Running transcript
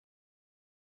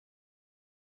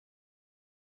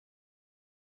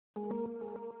The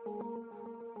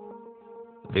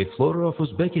flora of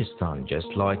Uzbekistan, just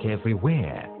like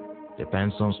everywhere,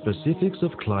 depends on specifics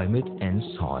of climate and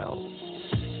soil.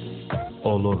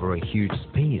 All over a huge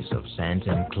space of sand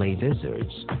and clay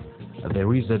deserts,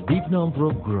 there is a big number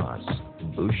of grass,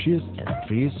 bushes and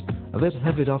trees that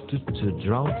have adapted to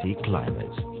droughty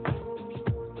climate.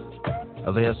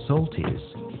 They are salties,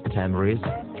 tamarisk,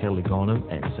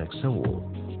 caligonum and saxaul.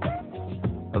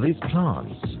 These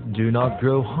plants do not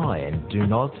grow high and do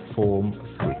not form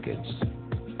thickets.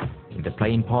 In the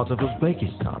plain part of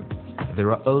Uzbekistan,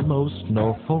 there are almost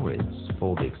no forests,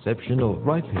 for the exception of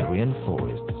riparian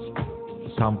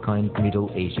forests, some kind Middle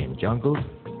Asian jungles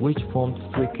which formed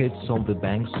thickets on the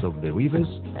banks of the rivers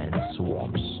and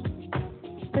swamps.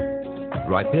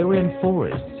 Riparian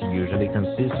forests usually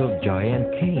consist of giant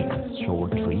canes,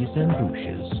 short trees and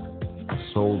bushes.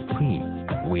 Salt tree,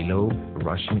 willow,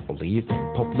 Russian olive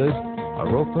and poplars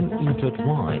are often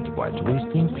intertwined by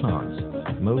twisting plants,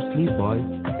 mostly by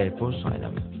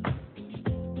Eposinum.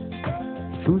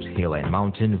 Foothill and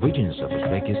mountain regions of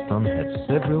Uzbekistan have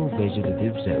several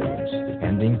vegetative zones,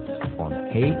 depending on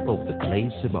height of the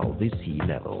place above the sea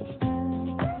level.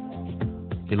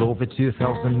 Below the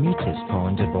 2,000 meters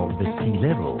point above the sea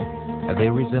level,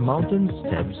 there is a mountain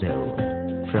steppe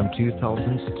zone. From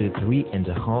 2,000 to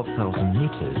 3,500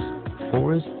 meters,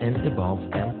 forest and above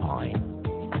alpine.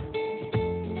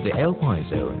 The alpine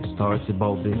zone starts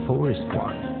above the forest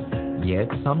one, yet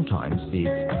sometimes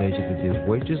its vegetative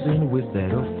wedges in with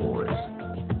that of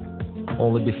forest.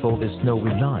 Only before the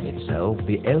snowy line itself,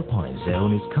 the alpine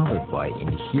zone is covered by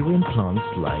inherent plants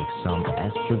like some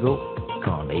astragal,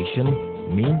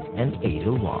 carnation, mint and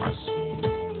edelweiss.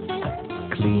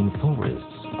 Clean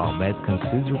forests are met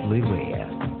considerably rare,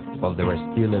 but there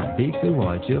are still a big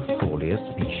variety of foliar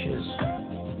species.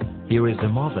 Here is a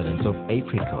motherland of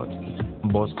apricot,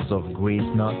 bosks of grace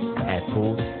nuts,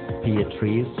 apples, pear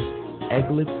trees,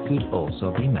 eaglets could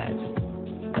also be met.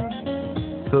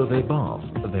 Further above,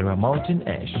 there are mountain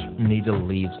ash,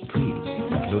 needle-leaved trees,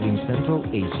 including Central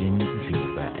Asian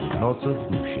juniper and lots of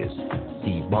bushes,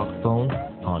 sea buckthorn,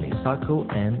 honeysuckle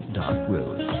and dark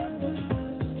rose.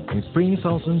 In spring,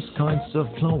 thousands kinds of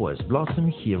flowers blossom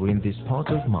here in this part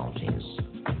of mountains.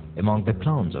 Among the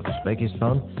plants of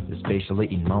Uzbekistan, especially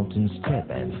in mountain steppe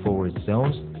and forest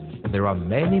zones, there are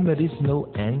many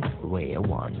medicinal and rare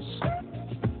ones.